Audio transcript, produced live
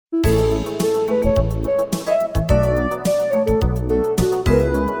The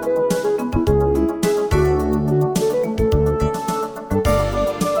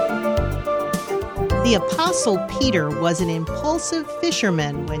Apostle Peter was an impulsive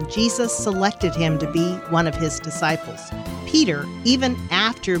fisherman when Jesus selected him to be one of his disciples. Peter, even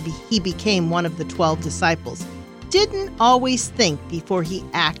after he became one of the 12 disciples, didn't always think before he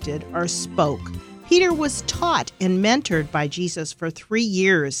acted or spoke. Peter was taught and mentored by Jesus for 3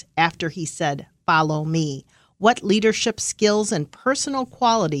 years after he said, "Follow me." What leadership skills and personal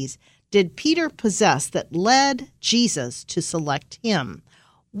qualities did Peter possess that led Jesus to select him?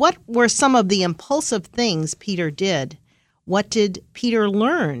 What were some of the impulsive things Peter did? What did Peter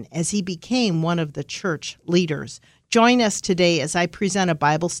learn as he became one of the church leaders? Join us today as I present a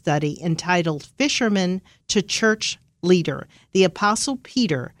Bible study entitled Fisherman to Church Leader, the Apostle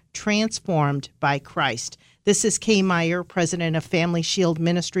Peter Transformed by Christ. This is Kay Meyer, president of Family Shield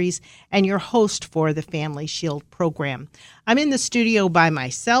Ministries and your host for the Family Shield program. I'm in the studio by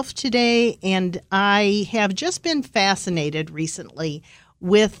myself today, and I have just been fascinated recently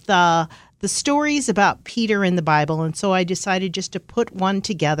with the stories about Peter in the Bible, and so I decided just to put one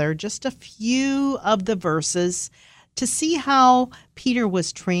together, just a few of the verses, to see how Peter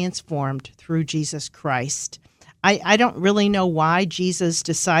was transformed through Jesus Christ. I don't really know why Jesus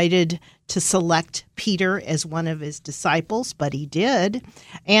decided to select Peter as one of his disciples, but he did.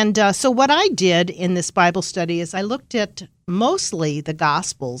 And so what I did in this Bible study is I looked at mostly the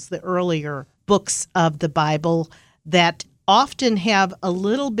Gospels, the earlier books of the Bible that often have a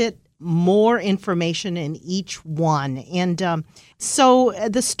little bit more information in each one. And so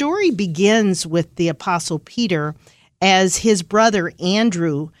the story begins with the Apostle Peter as his brother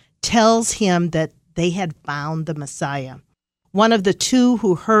Andrew tells him that they had found the Messiah. One of the two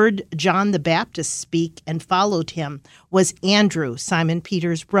who heard John the Baptist speak and followed him was Andrew, Simon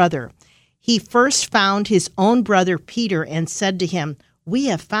Peter's brother. He first found his own brother Peter and said to him, "We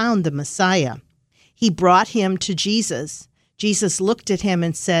have found the Messiah." He brought him to Jesus. Jesus looked at him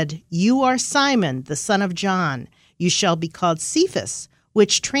and said, "You are Simon, the son of John. You shall be called Cephas,"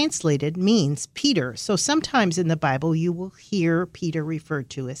 which translated means Peter. So sometimes in the Bible you will hear Peter referred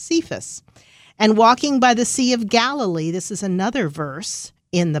to as Cephas. And walking by the Sea of Galilee, this is another verse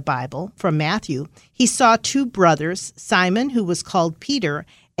in the Bible from Matthew, he saw two brothers, Simon, who was called Peter,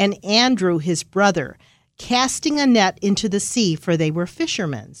 and Andrew, his brother, casting a net into the sea, for they were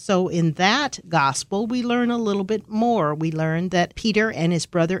fishermen. So in that gospel, we learn a little bit more. We learn that Peter and his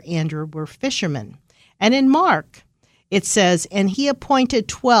brother Andrew were fishermen. And in Mark, it says, "And he appointed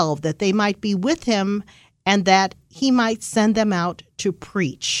 12 that they might be with him and that he might send them out to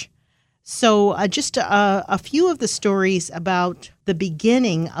preach." So just a few of the stories about the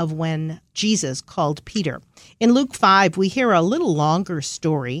beginning of when Jesus called Peter. In Luke 5, we hear a little longer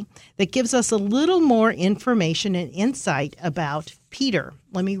story that gives us a little more information and insight about Peter.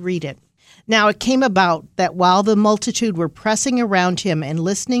 Let me read it. "Now it came about that while the multitude were pressing around him and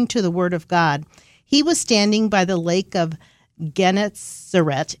listening to the word of God, he was standing by the lake of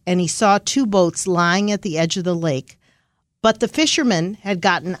Gennesaret, and he saw two boats lying at the edge of the lake. But the fishermen had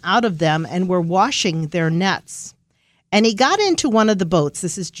gotten out of them and were washing their nets. And he got into one of the boats,"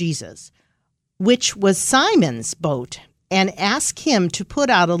 this is Jesus, "which was Simon's boat, and asked him to put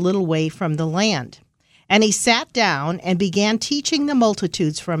out a little way from the land. And he sat down and began teaching the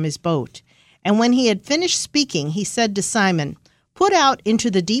multitudes from his boat. And when he had finished speaking, he said to Simon, 'Put out into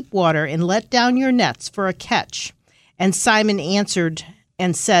the deep water and let down your nets for a catch.' And Simon answered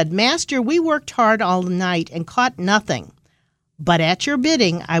and said, 'Master, we worked hard all night and caught nothing. But at your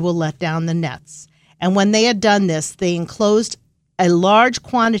bidding, I will let down the nets.' And when they had done this, they enclosed a large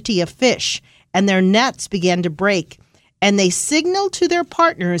quantity of fish, and their nets began to break. And they signaled to their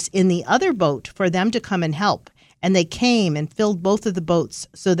partners in the other boat for them to come and help. And they came and filled both of the boats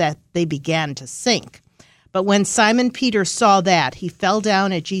so that they began to sink. But when Simon Peter saw that, he fell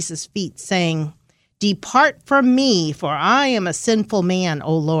down at Jesus' feet, saying, 'Depart from me, for I am a sinful man,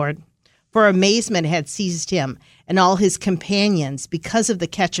 O Lord.' For amazement had seized him and all his companions because of the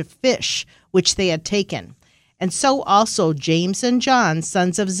catch of fish which they had taken. And so also James and John,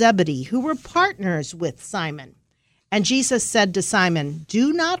 sons of Zebedee, who were partners with Simon. And Jesus said to Simon,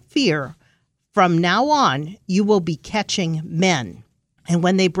 'Do not fear. From now on you will be catching men.' And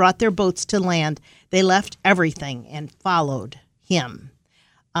when they brought their boats to land, they left everything and followed him."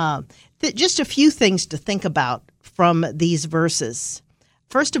 Just a few things to think about from these verses.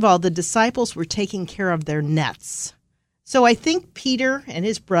 First of all, the disciples were taking care of their nets. So I think Peter and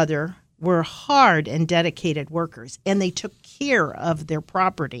his brother were hard and dedicated workers, and they took care of their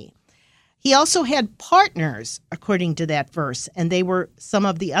property. He also had partners, according to that verse, and they were some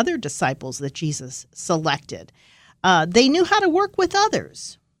of the other disciples that Jesus selected. They knew how to work with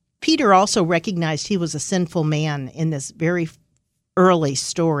others. Peter also recognized he was a sinful man in this very early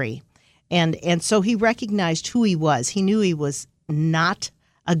story, and so he recognized who he was. He knew he was not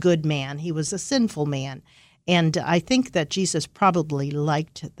a good man. He was a sinful man, and I think that Jesus probably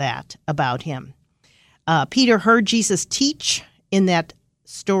liked that about him. Peter heard Jesus teach in that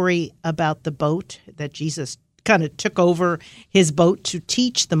story about the boat, that Jesus kind of took over his boat to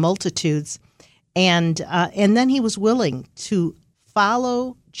teach the multitudes, and then he was willing to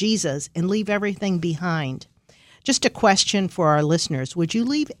follow Jesus and leave everything behind. Just a question for our listeners: would you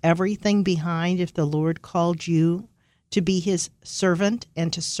leave everything behind if the Lord called you to be his servant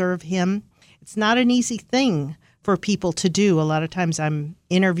and to serve him? It's not an easy thing for people to do. A lot of times I'm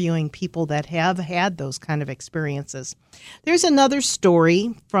interviewing people that have had those kind of experiences. There's another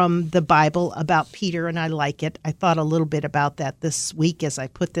story from the Bible about Peter, and I like it. I thought a little bit about that this week as I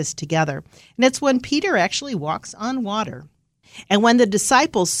put this together. And it's when Peter actually walks on water. And when the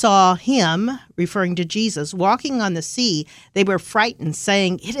disciples saw him, referring to Jesus, walking on the sea, they were frightened,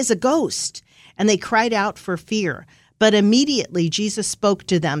 saying, "It is a ghost." And they cried out for fear. But immediately Jesus spoke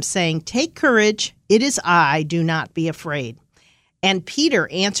to them, saying, "Take courage, it is I, do not be afraid." And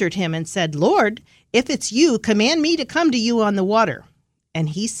Peter answered him and said, "Lord, if it's you, command me to come to you on the water." And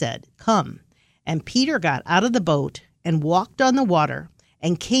he said, "Come." And Peter got out of the boat and walked on the water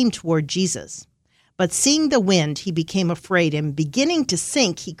and came toward Jesus. But seeing the wind, he became afraid, and beginning to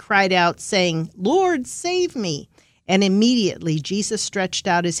sink, he cried out, saying, "Lord, save me." And immediately Jesus stretched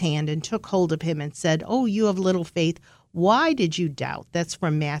out his hand and took hold of him and said, "Oh, you of little faith, why did you doubt?" That's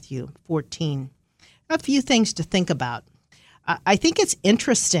from Matthew 14. A few things to think about. I think it's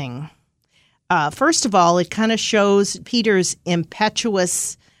interesting. First of all, it kind of shows Peter's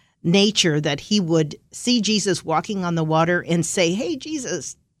impetuous nature, that he would see Jesus walking on the water and say, "Hey,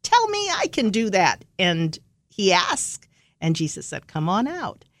 Jesus, tell me I can do that." And he asked, and Jesus said, "Come on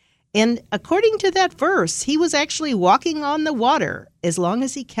out." And according to that verse, he was actually walking on the water as long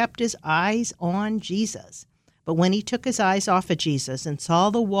as he kept his eyes on Jesus. But when he took his eyes off of Jesus and saw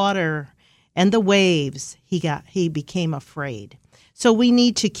the water and the waves, he became afraid. So we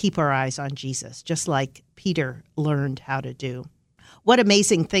need to keep our eyes on Jesus, just like Peter learned how to do. What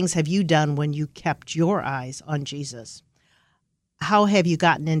amazing things have you done when you kept your eyes on Jesus? How have you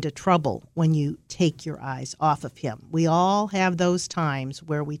gotten into trouble when you take your eyes off of him? We all have those times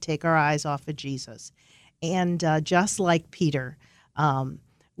where we take our eyes off of Jesus. And just like Peter,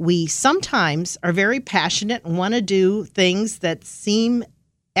 we sometimes are very passionate and want to do things that seem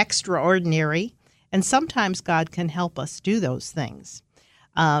extraordinary, and sometimes God can help us do those things.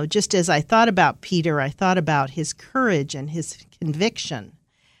 Just as I thought about Peter, I thought about his courage and his conviction.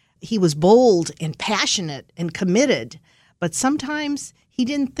 He was bold and passionate and committed, but sometimes he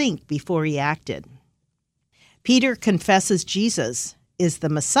didn't think before he acted. Peter confesses Jesus is the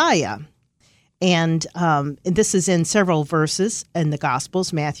Messiah, and this is in several verses in the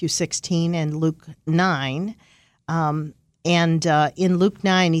Gospels, Matthew 16 and Luke 9. In Luke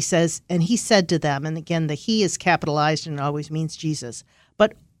 9, he says, "And he said to them," and again, the he is capitalized and always means Jesus,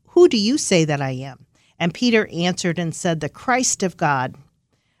 "But who do you say that I am?" And Peter answered and said, "The Christ of God."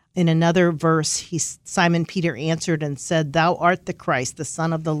 In another verse, Simon Peter answered and said, "Thou art the Christ, the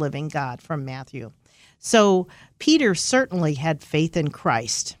Son of the living God," from Matthew. So Peter certainly had faith in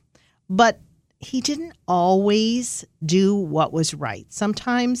Christ, but he didn't always do what was right.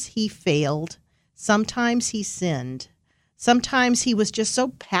 Sometimes he failed. Sometimes he sinned. Sometimes he was just so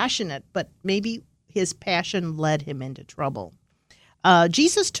passionate, but maybe his passion led him into trouble.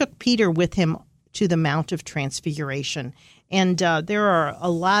 Jesus took Peter with him to the Mount of Transfiguration. And there are a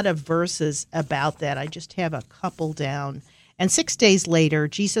lot of verses about that. I just have a couple down. "And 6 days later,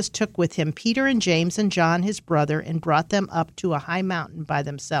 Jesus took with him Peter and James and John, his brother, and brought them up to a high mountain by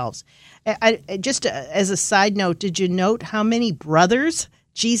themselves." Just as a side note, did you note how many brothers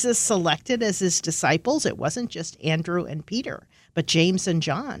Jesus selected as his disciples? It wasn't just Andrew and Peter, but James and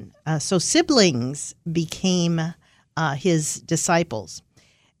John. So siblings became his disciples.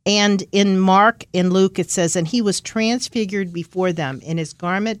 And in Mark and Luke, it says, "And he was transfigured before them, and his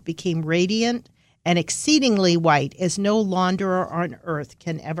garment became radiant and exceedingly white, as no launderer on earth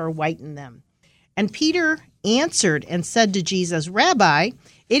can ever whiten them." And Peter answered and said to Jesus, "Rabbi,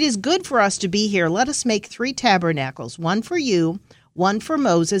 it is good for us to be here. Let us make 3 tabernacles, one for you, one for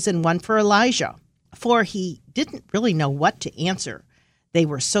Moses, and one for Elijah." For he didn't really know what to answer. They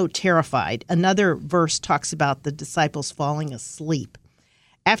were so terrified. Another verse talks about the disciples falling asleep.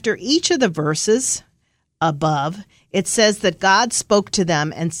 After each of the verses, above, it says that God spoke to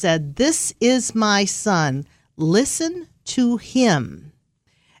them and said, "This is my son, listen to him."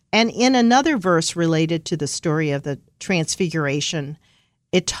 And in another verse related to the story of the Transfiguration,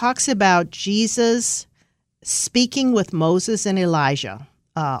 it talks about Jesus speaking with Moses and Elijah.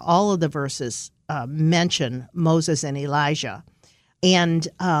 All of the verses mention Moses and Elijah. And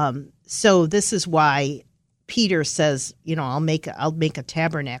so this is why Peter says, I'll make a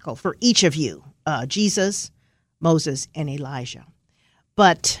tabernacle for each of you, Jesus, Moses, and Elijah.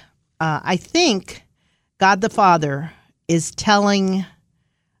 But I think God the Father is telling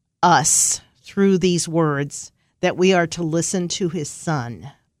us through these words that we are to listen to his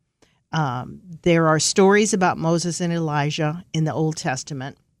son. There are stories about Moses and Elijah in the Old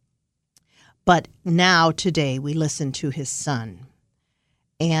Testament, but now today we listen to his son.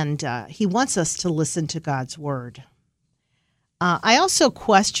 And he wants us to listen to God's word. I also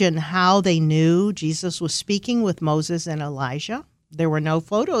question how they knew Jesus was speaking with Moses and Elijah. There were no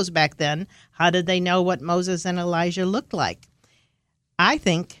photos back then. How did they know what Moses and Elijah looked like? I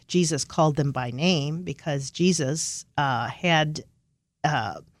think Jesus called them by name because Jesus had,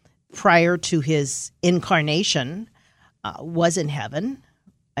 prior to his incarnation, was in heaven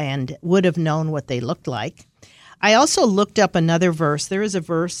and would have known what they looked like. I also looked up another verse. There is a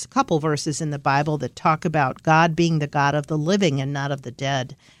couple verses in the Bible that talk about God being the God of the living and not of the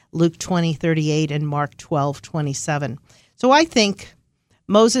dead. Luke 20:38 and Mark 12:27. So I think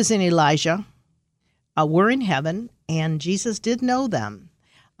Moses and Elijah were in heaven, and Jesus did know them.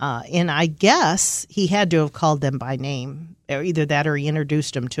 And I guess he had to have called them by name, or either that or he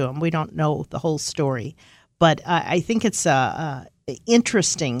introduced them to them. We don't know the whole story. But I think it's an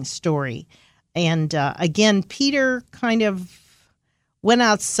interesting story. And again, Peter kind of went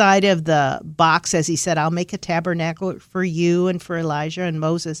outside of the box as he said, "I'll make a tabernacle for you and for Elijah and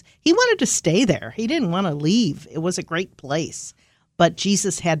Moses." He wanted to stay there. He didn't want to leave. It was a great place. But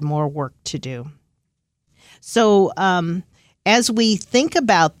Jesus had more work to do. So as we think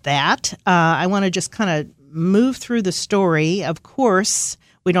about that, I want to just kind of move through the story. Of course,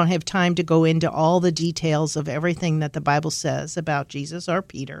 we don't have time to go into all the details of everything that the Bible says about Jesus or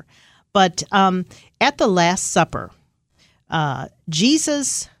Peter. But at the Last Supper,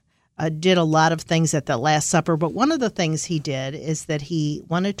 Jesus did a lot of things at the Last Supper, but one of the things he did is that he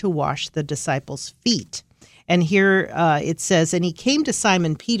wanted to wash the disciples' feet. And here it says, "And he came to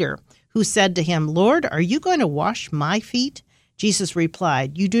Simon Peter, who said to him, 'Lord, are you going to wash my feet?' Jesus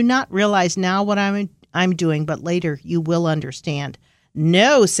replied, 'You do not realize now what I'm doing, but later you will understand.'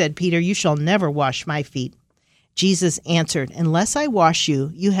 'No,' said Peter, 'you shall never wash my feet.' Jesus answered, 'Unless I wash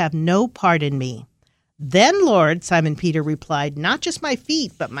you, you have no part in me.' 'Then, Lord,' Simon Peter replied, 'not just my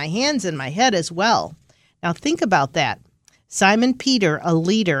feet, but my hands and my head as well.'" Now think about that. Simon Peter, a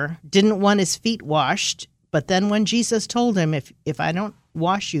leader, didn't want his feet washed, but then when Jesus told him, if I don't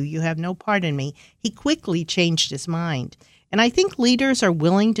wash you, you have no part in me, he quickly changed his mind. And I think leaders are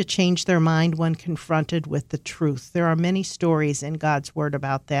willing to change their mind when confronted with the truth. There are many stories in God's word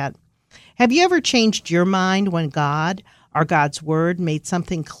about that. Have you ever changed your mind when God or God's word made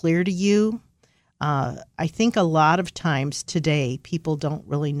something clear to you? I think a lot of times today people don't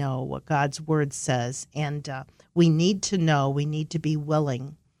really know what God's word says, and we need to know, we need to be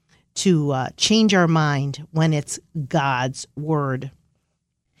willing to change our mind when it's God's word.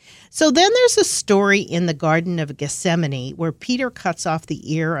 So then there's a story in the Garden of Gethsemane where Peter cuts off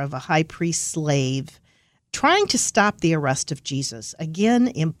the ear of a high priest's slave, trying to stop the arrest of Jesus. Again,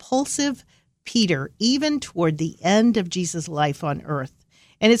 impulsive Peter, even toward the end of Jesus' life on earth.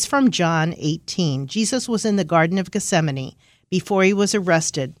 And it's from John 18. Jesus was in the Garden of Gethsemane before he was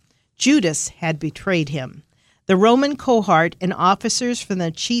arrested. Judas had betrayed him. The Roman cohort and officers from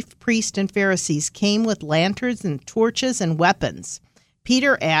the chief priests and Pharisees came with lanterns and torches and weapons.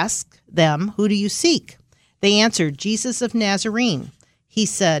 Peter asked them, "Who do you seek?" They answered, "Jesus of Nazarene." He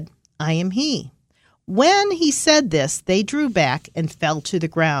said, "I am he." When he said this, they drew back and fell to the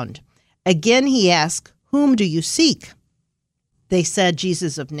ground. Again he asked, "Whom do you seek?" They said,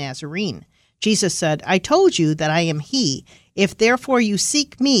 "Jesus of Nazarene." Jesus said, "I told you that I am he. If therefore you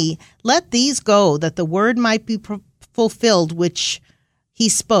seek me, let these go, that the word might be fulfilled which he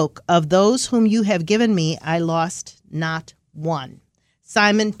spoke. Of those whom you have given me, I lost not one."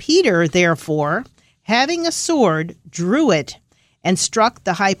 Simon Peter, therefore, having a sword, drew it and struck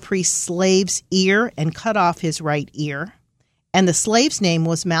the high priest's slave's ear and cut off his right ear. And the slave's name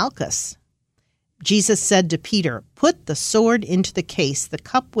was Malchus. Jesus said to Peter, "Put the sword into the case. The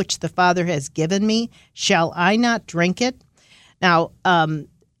cup which the Father has given me, shall I not drink it?" Now,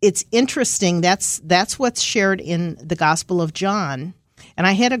 it's interesting. That's what's shared in the Gospel of John. And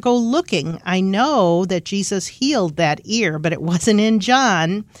I had to go looking. I know that Jesus healed that ear, but it wasn't in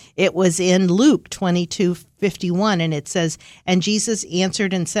John. It was in Luke 22:51, and it says, "And Jesus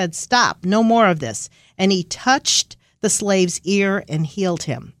answered and said, 'Stop, no more of this.' And he touched the slave's ear and healed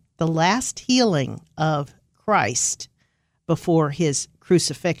him." The last healing of Christ before his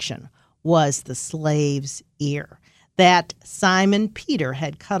crucifixion was the slave's ear that Simon Peter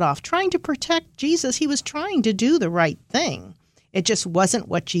had cut off, trying to protect Jesus. He was trying to do the right thing. It just wasn't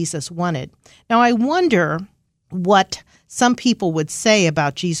what Jesus wanted. Now, I wonder what some people would say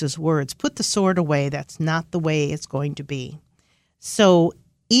about Jesus' words. Put the sword away. That's not the way it's going to be. So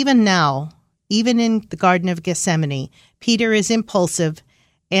even now, even in the Garden of Gethsemane, Peter is impulsive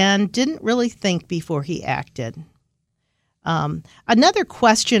and didn't really think before he acted. Another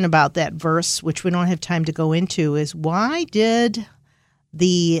question about that verse, which we don't have time to go into, is why did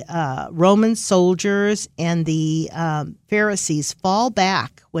the Roman soldiers and the Pharisees fall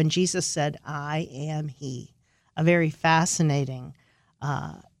back when Jesus said, "I am he"? A very fascinating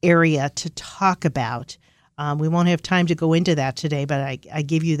area to talk about. We won't have time to go into that today, but I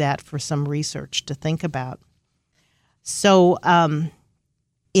give you that for some research to think about. So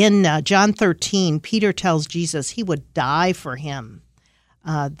in John 13, Peter tells Jesus he would die for him.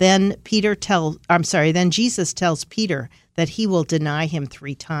 Then Jesus tells Peter that he will deny him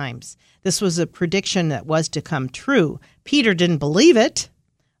 3 times. This was a prediction that was to come true. Peter didn't believe it,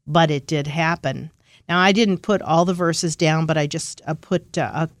 but it did happen. Now, I didn't put all the verses down, but I just put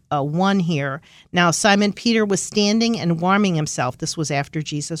one here. Now, Simon Peter was standing and warming himself. This was after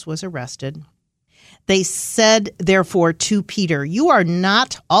Jesus was arrested. They said, therefore, to Peter, "You are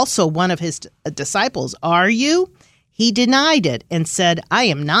not also one of his disciples, are you?" He denied it and said, "I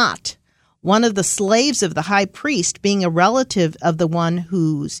am not." One of the slaves of the high priest, being a relative of the one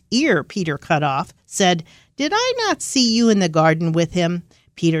whose ear Peter cut off, said, "Did I not see you in the garden with him?"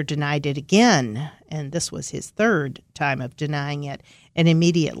 Peter denied it again, and this was his 3rd time of denying it, and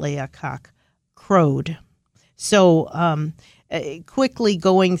immediately a cock crowed. So quickly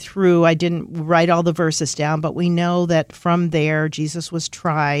going through, I didn't write all the verses down, but we know that from there Jesus was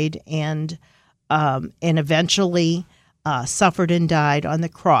tried and eventually suffered and died on the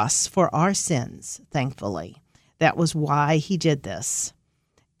cross for our sins, thankfully. That was why he did this.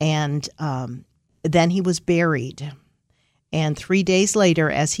 And then he was buried. And 3 days later,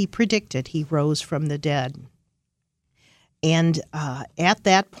 as he predicted, he rose from the dead. And at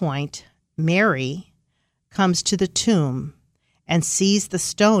that point, Mary comes to the tomb and sees the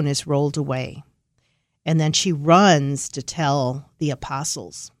stone is rolled away. And then she runs to tell the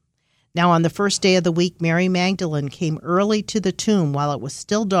apostles. Now, on the first day of the week, Mary Magdalene came early to the tomb while it was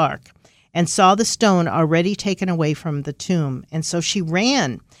still dark and saw the stone already taken away from the tomb. And so she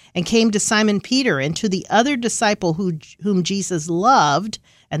ran and came to Simon Peter and to the other disciple whom Jesus loved,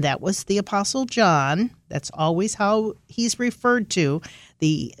 and that was the Apostle John. That's always how he's referred to,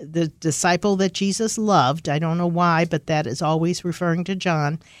 the disciple that Jesus loved. I don't know why, but that is always referring to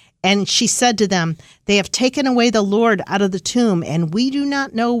John. And she said to them, "They have taken away the Lord out of the tomb, and we do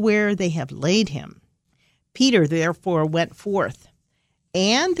not know where they have laid him." Peter therefore went forth,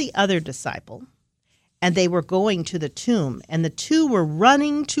 and the other disciple, and they were going to the tomb, and the 2 were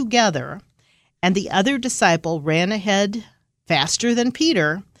running together, and the other disciple ran ahead faster than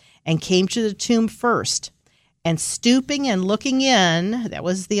Peter and came to the tomb first. And stooping and looking in, that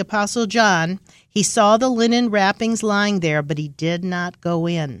was the Apostle John, he saw the linen wrappings lying there, but he did not go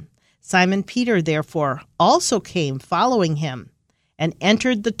in. Simon Peter, therefore, also came following him and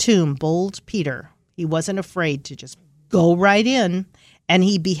entered the tomb, bold Peter. He wasn't afraid to just go right in, and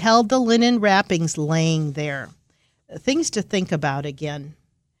he beheld the linen wrappings laying there. Things to think about again.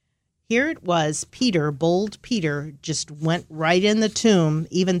 Here it was, Peter, bold Peter, just went right in the tomb,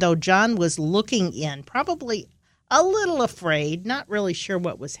 even though John was looking in, probably a little afraid, not really sure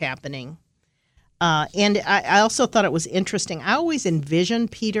what was happening. And I also thought it was interesting. I always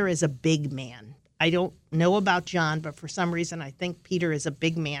envisioned Peter as a big man. I don't know about John, but for some reason I think Peter is a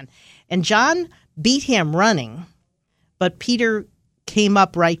big man. And John beat him running, but Peter came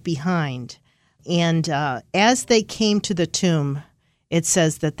up right behind. And as they came to the tomb, it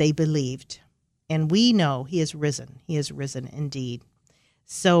says that they believed. And we know he is risen. He is risen indeed.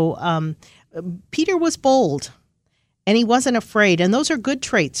 So Peter was bold, and he wasn't afraid. And those are good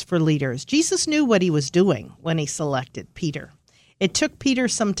traits for leaders. Jesus knew what he was doing when he selected Peter. It took Peter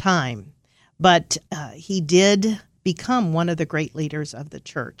some time, but he did become one of the great leaders of the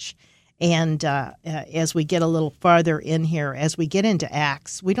church. And as we get a little farther in here, as we get into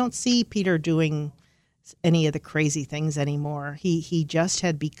Acts, we don't see Peter doing any of the crazy things anymore. He just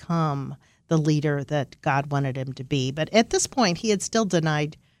had become the leader that God wanted him to be. But at this point, he had still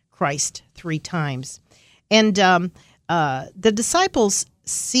denied Christ 3 times. And the disciples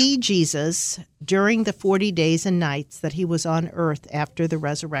see Jesus during the 40 days and nights that he was on earth after the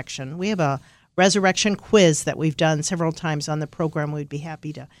resurrection. We have a resurrection quiz that we've done several times on the program. We'd be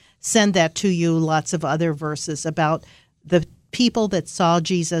happy to send that to you. Lots of other verses about the people that saw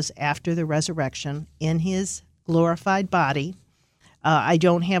Jesus after the resurrection in his glorified body. I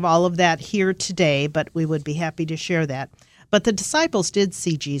don't have all of that here today, but we would be happy to share that. But the disciples did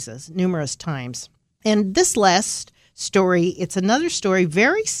see Jesus numerous times. And this last story, it's another story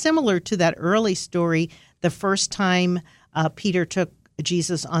very similar to that early story, the first time Peter took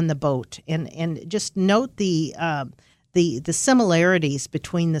Jesus on the boat. And just note the similarities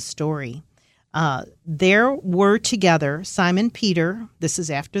between the story. There were together Simon Peter. This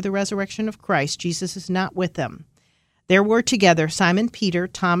is after the resurrection of Christ. Jesus is not with them. There were together Simon Peter,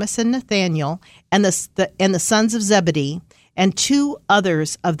 Thomas, and Nathanael, and the sons of Zebedee, and 2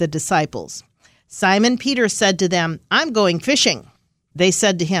 others of the disciples. Simon Peter said to them, "I'm going fishing." They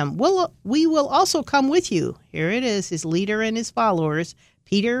said to him, "Well, we will also come with you." Here it is, his leader and his followers.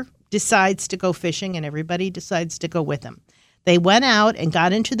 Peter decides to go fishing, and everybody decides to go with him. They went out and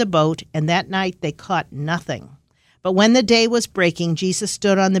got into the boat, and that night they caught nothing. But when the day was breaking, Jesus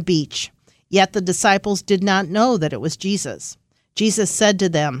stood on the beach. Yet the disciples did not know that it was Jesus. Jesus said to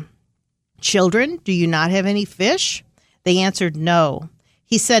them, "Children, do you not have any fish?" They answered, "No."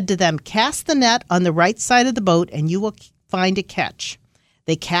 He said to them, "Cast the net on the right side of the boat, and you will find a catch."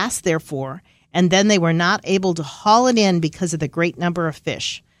 They cast, therefore, and then they were not able to haul it in because of the great number of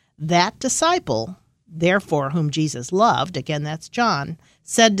fish. That disciple, therefore, whom Jesus loved, again, that's John,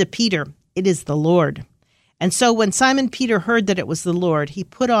 said to Peter, "It is the Lord." And so when Simon Peter heard that it was the Lord, he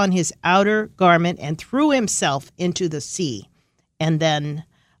put on his outer garment and threw himself into the sea, and then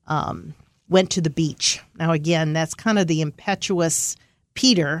went to the beach. Now, again, that's kind of the impetuous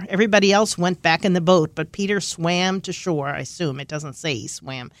Peter. Everybody else went back in the boat, but Peter swam to shore. I assume it doesn't say he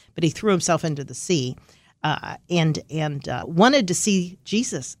swam, but he threw himself into the sea and wanted to see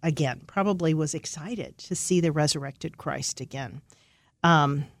Jesus again. Probably was excited to see the resurrected Christ again.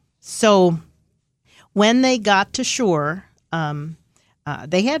 So when they got to shore,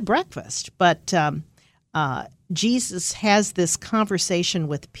 they had breakfast, but Jesus has this conversation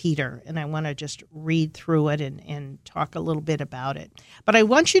with Peter, and I want to just read through it and talk a little bit about it. But I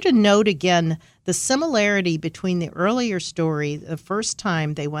want you to note again the similarity between the earlier story, the first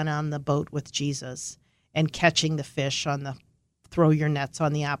time they went on the boat with Jesus and catching the fish on the throw your nets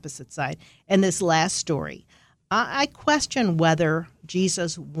on the opposite side, and this last story. I question whether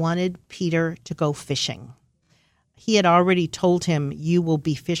Jesus wanted Peter to go fishing. He had already told him, "You will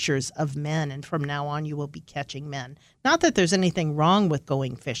be fishers of men, and from now on you will be catching men." Not that there's anything wrong with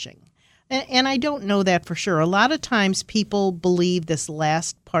going fishing. And I don't know that for sure. A lot of times people believe this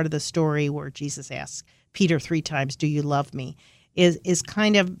last part of the story where Jesus asks Peter 3 times, "Do you love me?" is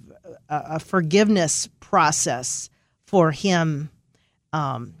kind of a forgiveness process for him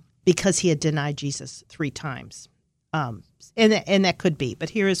because he had denied Jesus 3 times. And that could be. But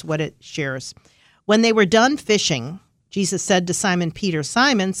here's what it shares. When they were done fishing, Jesus said to Simon Peter,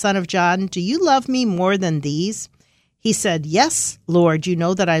 "Simon, son of John, do you love me more than these?" He said, "Yes, Lord, you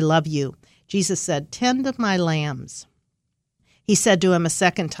know that I love you." Jesus said, "Tend of my lambs." He said to him a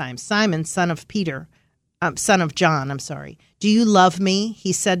second time, "Simon, son of John, do you love me?"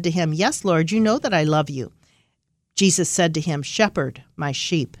 He said to him, "Yes, Lord, you know that I love you." Jesus said to him, "Shepherd my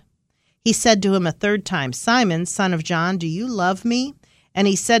sheep." He said to him a third time, "Simon, son of John, do you love me?" And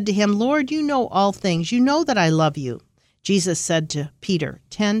he said to him, "Lord, you know all things. You know that I love you." Jesus said to Peter,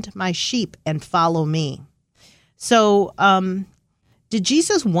 "Tend my sheep and follow me." So did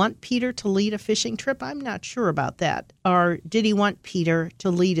Jesus want Peter to lead a fishing trip? I'm not sure about that. Or did he want Peter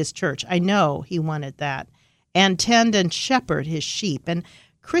to lead his church? I know he wanted that. And tend and shepherd his sheep. And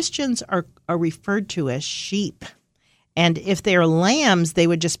Christians are referred to as sheep. And if they're lambs, they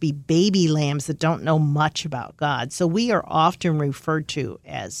would just be baby lambs that don't know much about God. So we are often referred to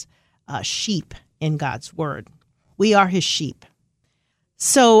as sheep in God's word. We are his sheep.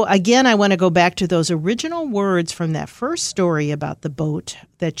 So again, I want to go back to those original words from that first story about the boat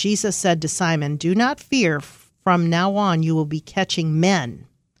that Jesus said to Simon, "Do not fear, from now on you will be catching men."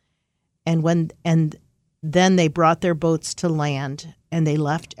 And then they brought their boats to land, and they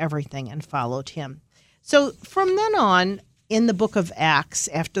left everything and followed him. So from then on, in the book of Acts,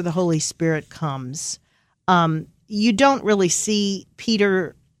 after the Holy Spirit comes, you don't really see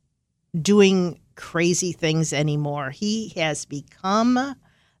Peter doing crazy things anymore. He has become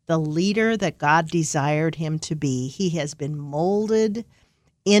the leader that God desired him to be. He has been molded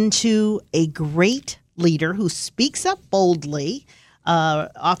into a great leader who speaks up boldly.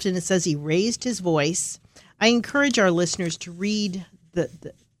 Often it says he raised his voice. I encourage our listeners to read the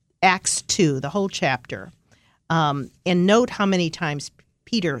Acts 2, the whole chapter, and note how many times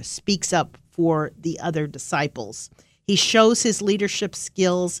Peter speaks up for the other disciples. He shows his leadership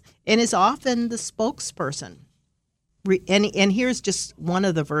skills and is often the spokesperson. And here's just one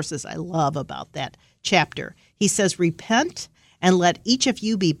of the verses I love about that chapter. He says, "Repent and let each of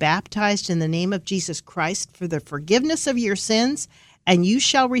you be baptized in the name of Jesus Christ for the forgiveness of your sins, and you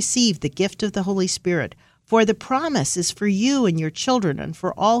shall receive the gift of the Holy Spirit. For the promise is for you and your children and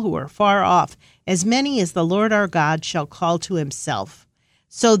for all who are far off, as many as the Lord our God shall call to himself."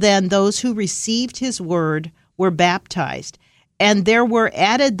 So then those who received his word were baptized, and there were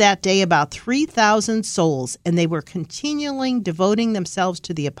added that day about 3,000 souls, and they were continually devoting themselves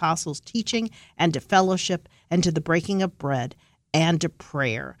to the apostles' teaching and to fellowship and to the breaking of bread and to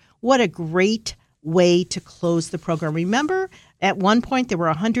prayer. What a great way to close the program. Remember, at one point there were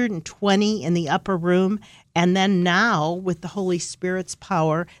 120 in the upper room, and then now with the Holy Spirit's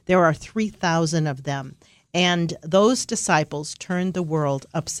power, there are 3,000 of them. And those disciples turned the world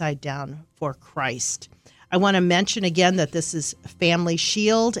upside down for Christ. I want to mention again that this is Family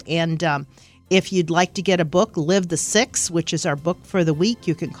Shield, and if you'd like to get a book, Live the Six, which is our book for the week,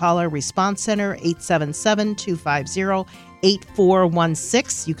 you can call our response center,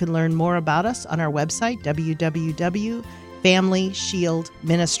 877-250-8416. You can learn more about us on our website,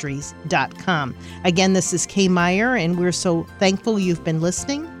 www.FamilyShieldMinistries.com. Again, this is Kay Meyer, and we're so thankful you've been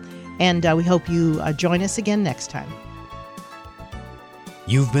listening, and we hope you join us again next time.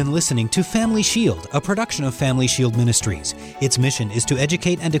 You've been listening to Family Shield, a production of Family Shield Ministries. Its mission is to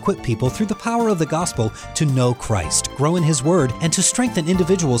educate and equip people through the power of the gospel to know Christ, grow in His Word, and to strengthen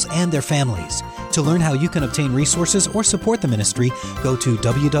individuals and their families. To learn how you can obtain resources or support the ministry, go to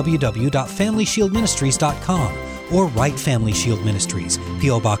www.FamilyShieldMinistries.com or write Family Shield Ministries,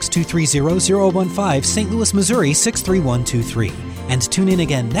 P.O. Box 230015, St. Louis, Missouri 63123. And tune in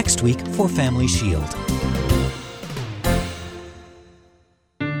again next week for Family Shield.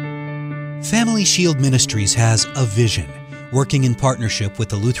 Family Shield Ministries has a vision. Working in partnership with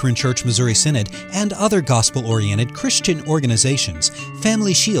the Lutheran Church Missouri Synod and other gospel-oriented Christian organizations,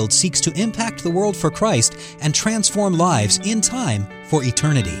 Family Shield seeks to impact the world for Christ and transform lives in time for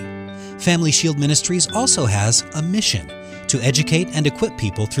eternity. Family Shield Ministries also has a mission to educate and equip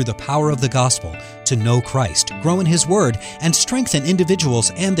people through the power of the gospel to know Christ, grow in His Word, and strengthen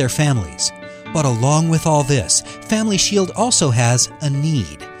individuals and their families. But along with all this, Family Shield also has a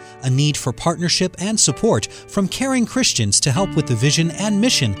need for partnership and support from caring Christians to help with the vision and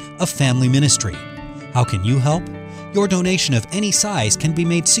mission of family ministry. How can you help? Your donation of any size can be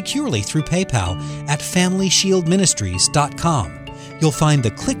made securely through PayPal at FamilyShieldMinistries.com. You'll find the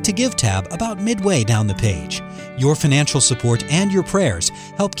Click to Give tab about midway down the page. Your financial support and your prayers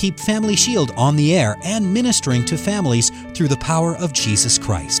help keep Family Shield on the air and ministering to families through the power of Jesus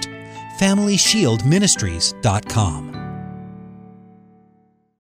Christ. FamilyShieldMinistries.com.